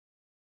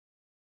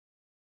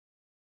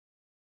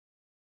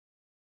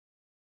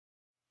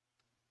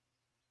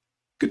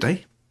Good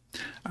day.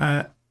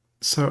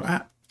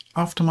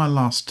 After my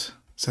last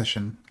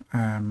session,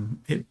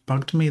 it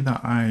bugged me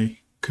that I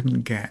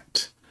couldn't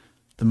get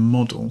the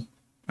model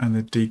and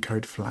the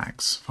decode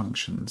flags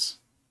functions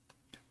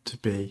to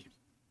be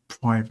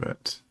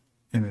private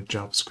in the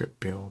JavaScript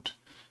build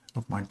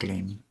of my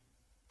Gleam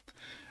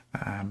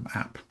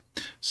app.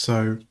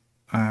 So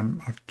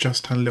I've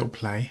just had a little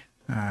play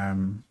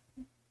to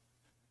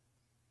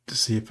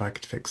see if I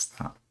could fix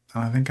that,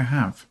 and I think I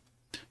have.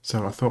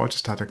 So I thought I'd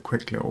just add a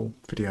quick little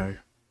video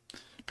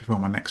before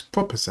my next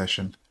proper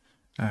session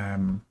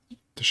to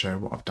show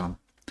what I've done.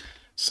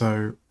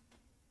 So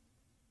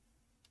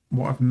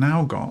what I've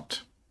now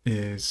got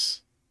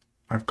is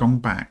I've gone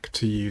back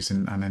to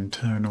using an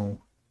internal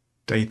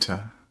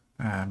data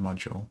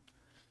module.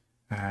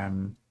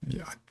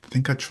 Yeah, I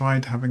think I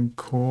tried having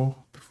core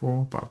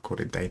before, but I've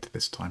called it data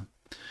this time,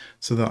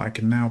 so that I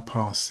can now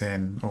pass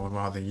in, or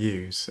rather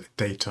use, a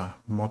data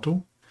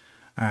model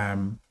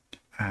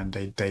and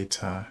a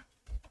data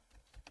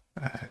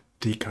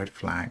decode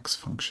flags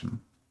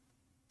function.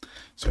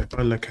 So if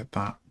I look at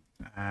that,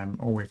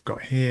 all we've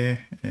got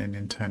here in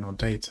internal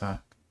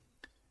data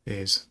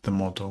is the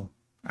model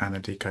and the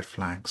decode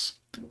flags.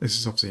 This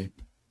is obviously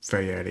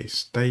very early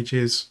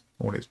stages.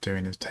 All it's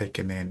doing is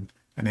taking in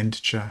an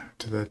integer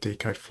to the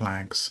decode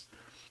flags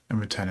and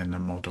returning a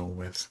model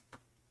with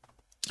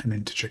an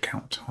integer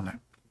count on it.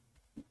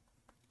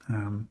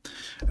 And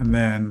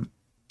then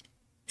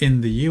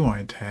in the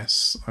UI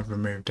tests, I've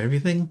removed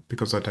everything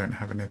because I don't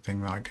have anything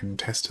that I can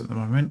test at the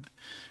moment.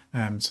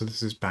 So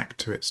this is back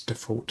to its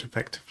default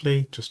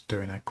effectively, just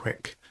doing a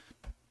quick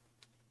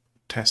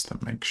test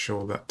that makes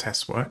sure that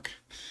tests work.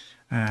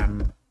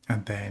 And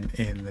then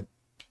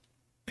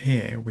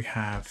here we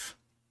have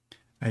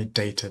a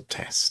data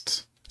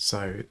test.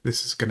 So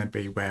this is going to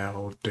be where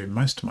I'll do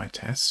most of my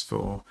tests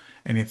for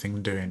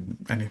anything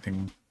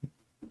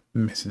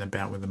messing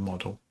about with the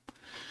model.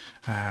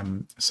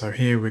 So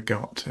here we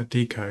got a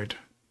decode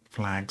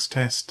flags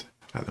test.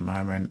 At the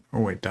moment,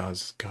 all it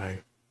does is go,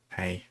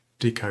 hey,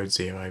 decode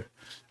 0,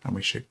 and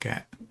we should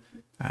get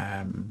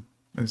a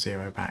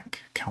 0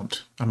 back,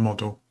 count a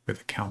model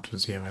with a count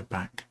of 0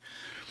 back.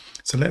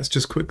 So let's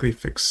just quickly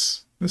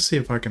let's see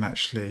if I can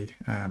actually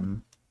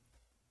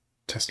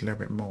test a little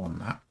bit more on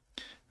that.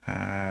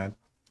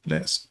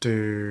 Let's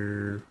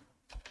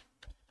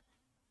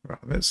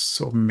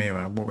sort of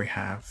mirror what we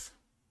have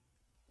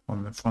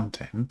on the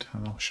front end,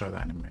 and I'll show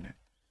that in a minute.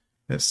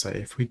 Let's say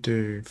if we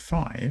do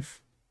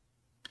 5,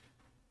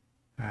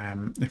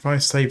 if I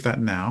save that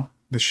now,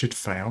 this should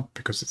fail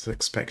because it's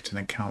expecting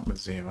a count with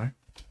 0.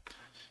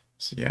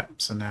 So yeah,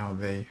 so now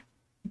the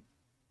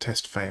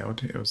test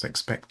failed. It was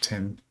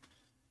expecting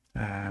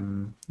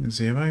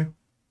 0,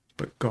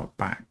 but got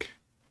back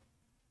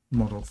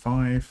model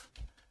 5.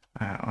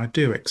 I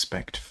do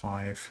expect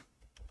 5.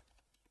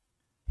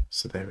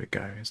 So there we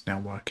go, it's now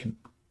working.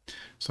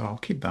 So I'll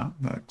keep that,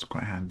 that's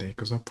quite handy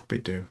because I'll probably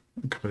do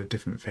a couple of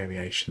different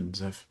variations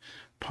of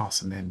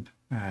passing in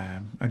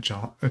a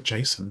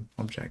JSON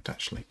object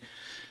actually.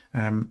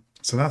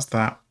 So that's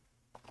that.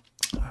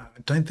 I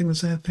don't think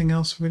there's anything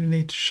else we really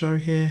need to show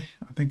here.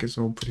 I think it's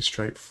all pretty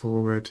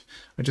straightforward.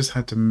 I just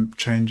had to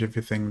change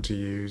everything to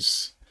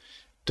use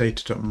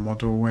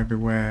data.model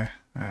everywhere.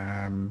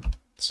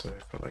 So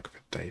if I look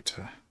for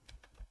data,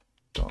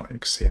 you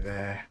can see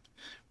there,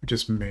 we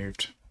just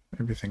moved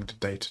everything to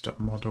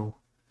data.model.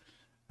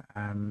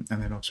 And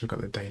then also we've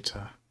got the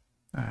data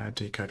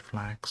decode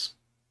flags.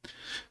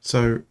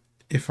 So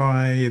if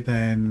I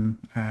then,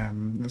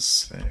 let's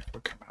see if we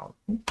come out,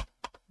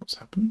 what's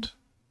happened?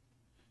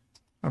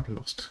 I've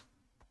lost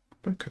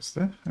focus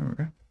there, there we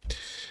go.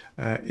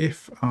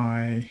 If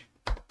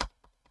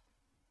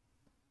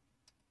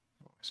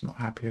it's not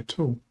happy at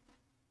all.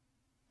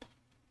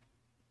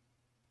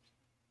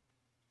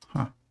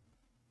 Huh,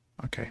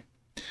 okay.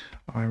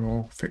 I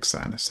will fix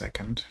that in a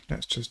second.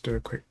 Let's just do a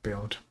quick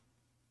build.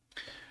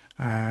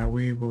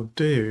 We will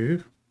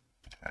do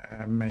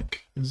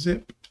make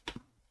zip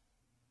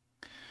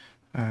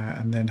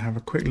and then have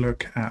a quick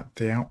look at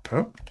the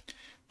output.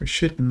 We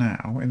should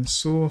now in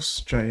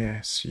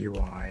source.js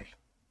UI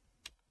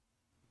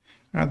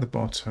at the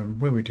bottom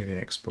where we do the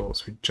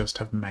exports, we just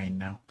have main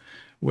now,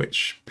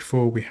 which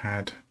before we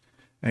had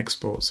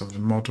exports of the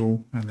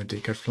model and the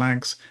decode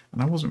flags,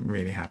 and I wasn't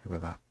really happy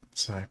with that.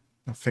 So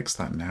I'll fix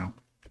that now.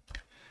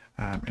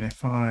 And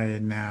if I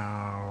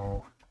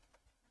now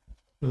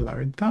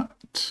load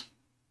that,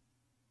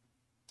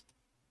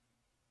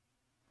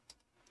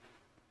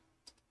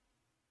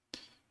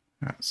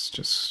 that's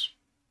just,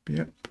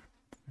 yep,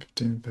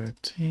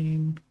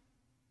 1513,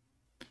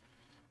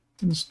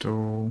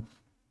 install,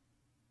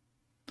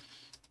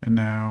 and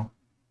now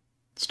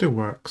it still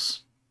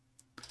works.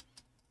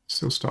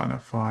 Still starting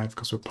at 5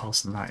 because we're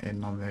passing that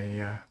in on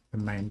the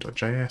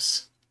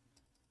main.js.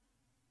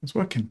 It's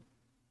working,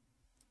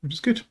 which is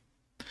good.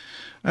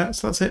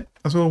 So that's it.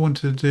 That's all I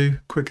wanted to do.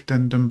 Quick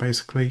addendum,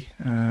 basically.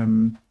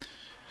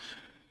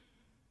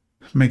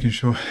 Making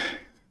sure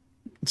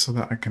so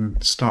that I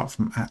can start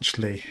from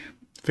actually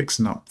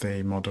fixing up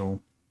the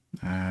model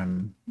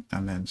and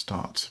then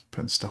start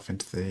putting stuff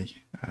into the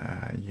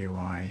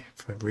UI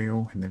for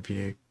real in the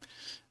view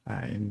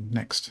in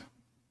next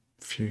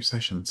few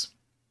sessions.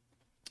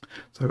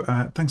 So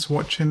thanks for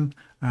watching,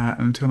 and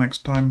until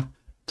next time,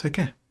 take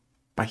care.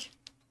 Bye.